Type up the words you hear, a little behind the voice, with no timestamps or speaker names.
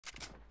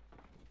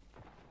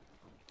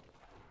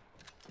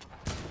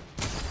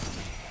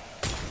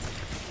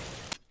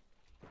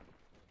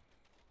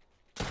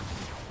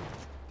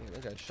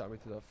That guy shot me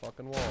through the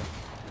fucking wall.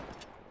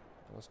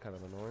 That was kind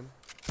of annoying.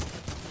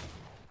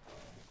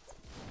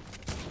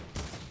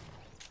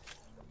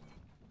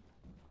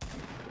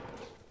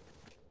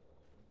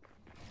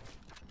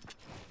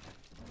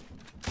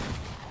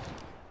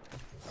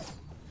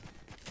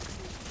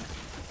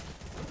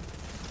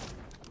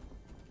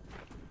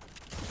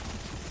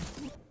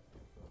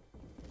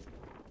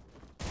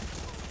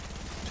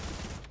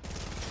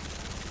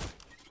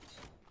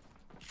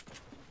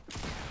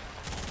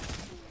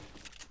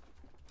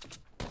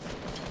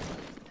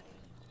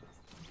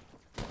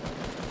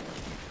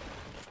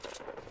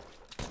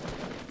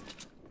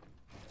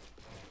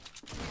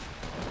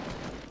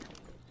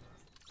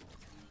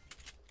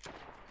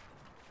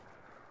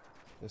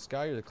 This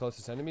guy, you're the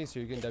closest enemy, so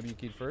you're getting W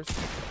keyed first.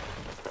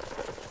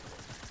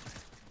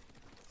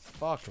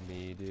 Fuck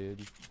me,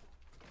 dude.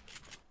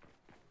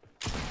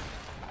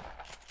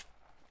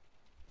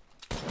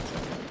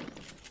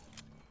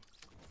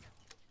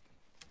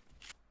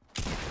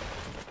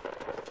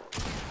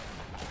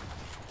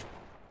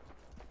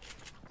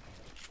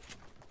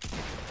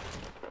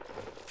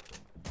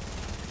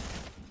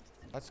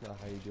 That's not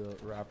how you do a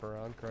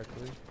wraparound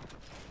correctly.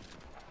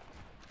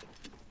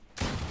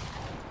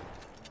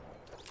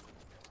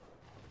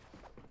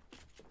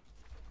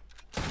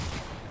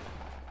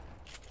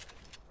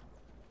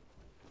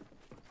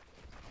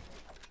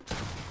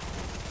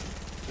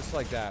 Just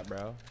like that,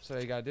 bro. That's how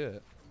you gotta do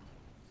it.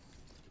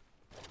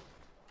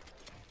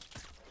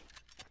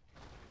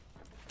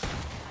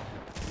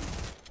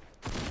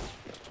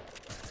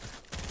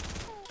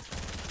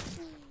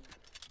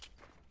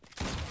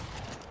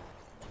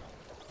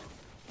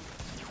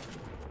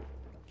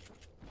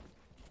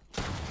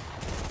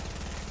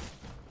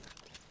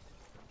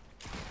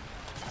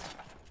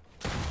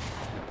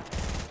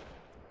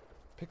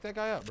 Pick that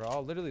guy up, bro.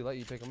 I'll literally let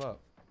you pick him up.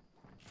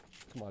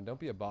 Come on, don't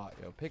be a bot,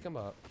 yo. Pick him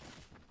up.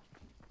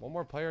 One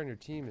more player on your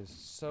team is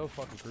so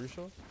fucking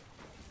crucial.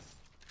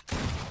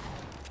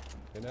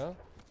 You know?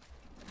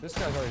 This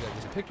guy's already dead.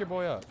 Just pick your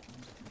boy up.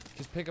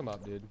 Just pick him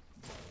up, dude.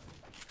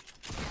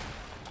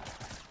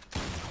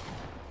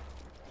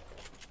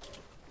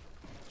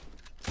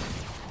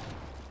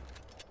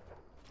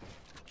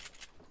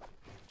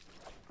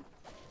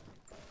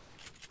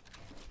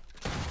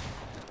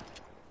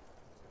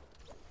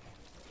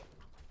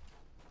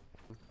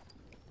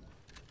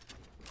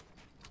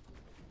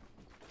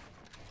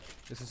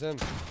 This is him.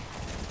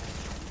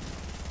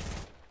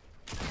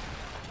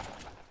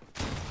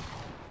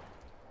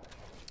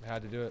 I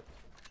had to do it.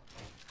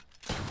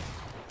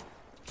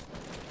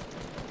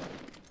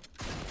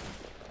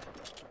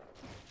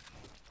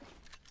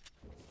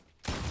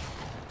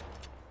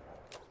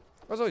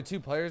 There's only 2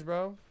 players,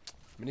 bro.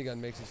 Minigun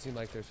makes it seem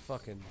like there's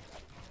fucking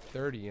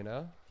 30, you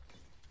know?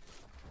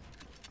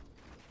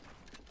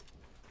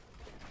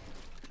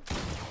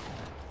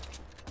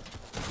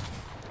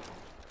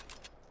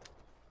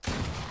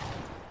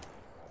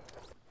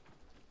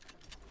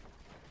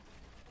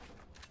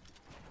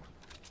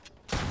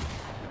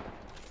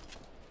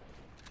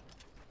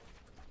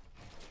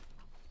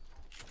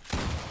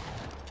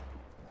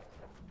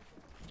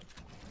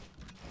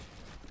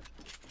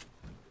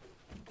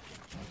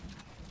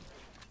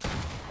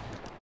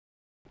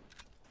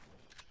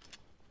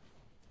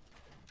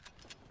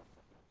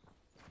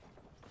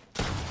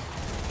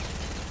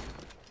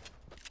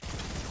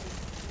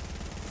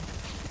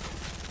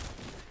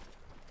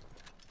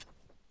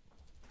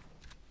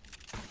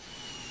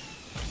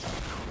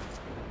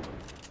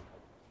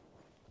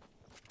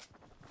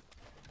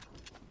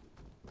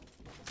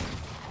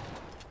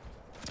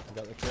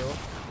 Got the kill.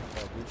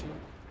 Gucci.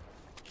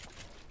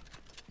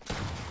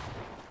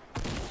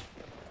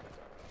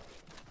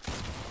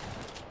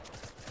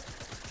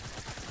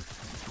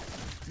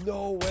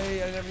 No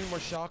way! I didn't have any more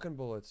shotgun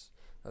bullets.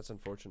 That's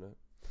unfortunate.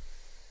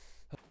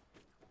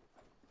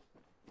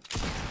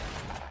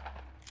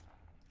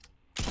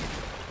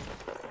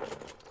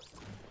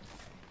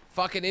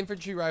 Fucking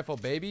infantry rifle,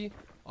 baby.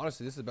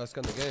 Honestly, this is the best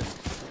gun in the game.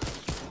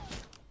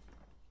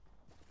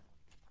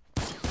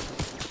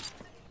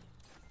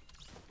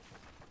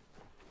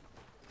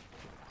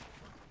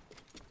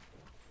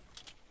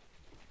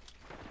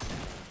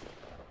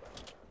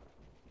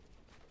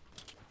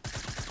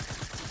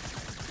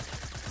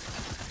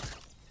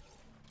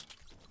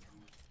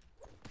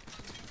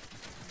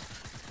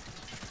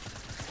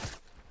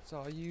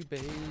 Saw you,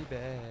 baby.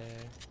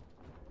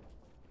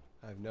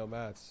 I have no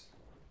mats.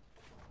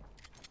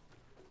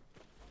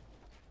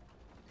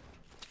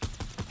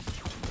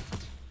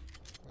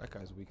 That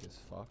guy's weak as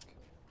fuck.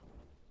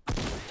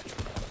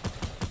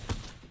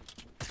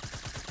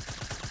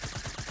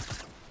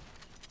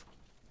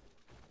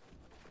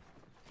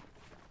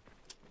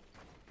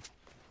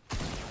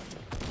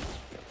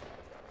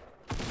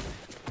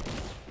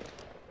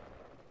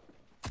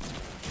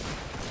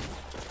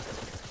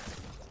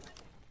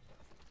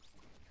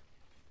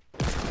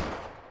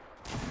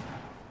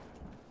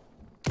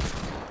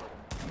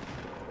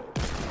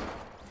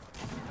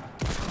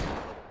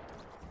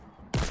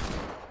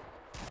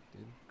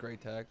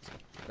 Great tags.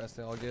 Best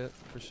thing I'll get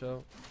for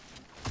sure.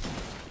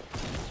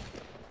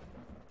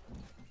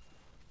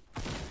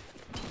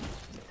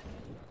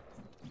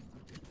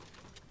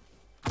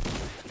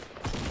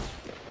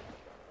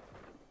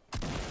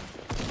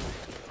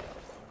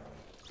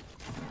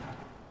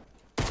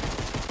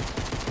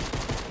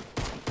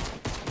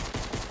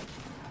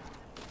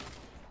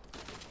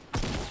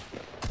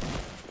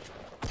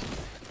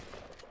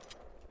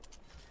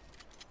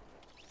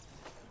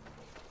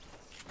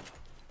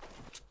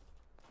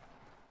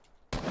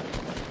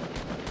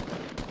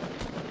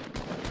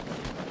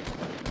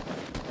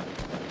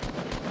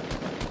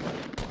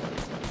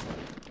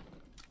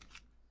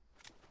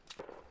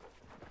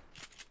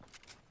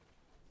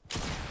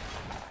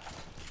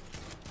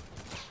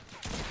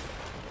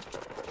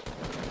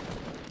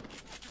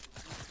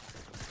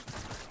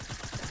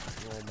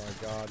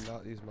 god,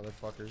 not these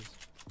motherfuckers.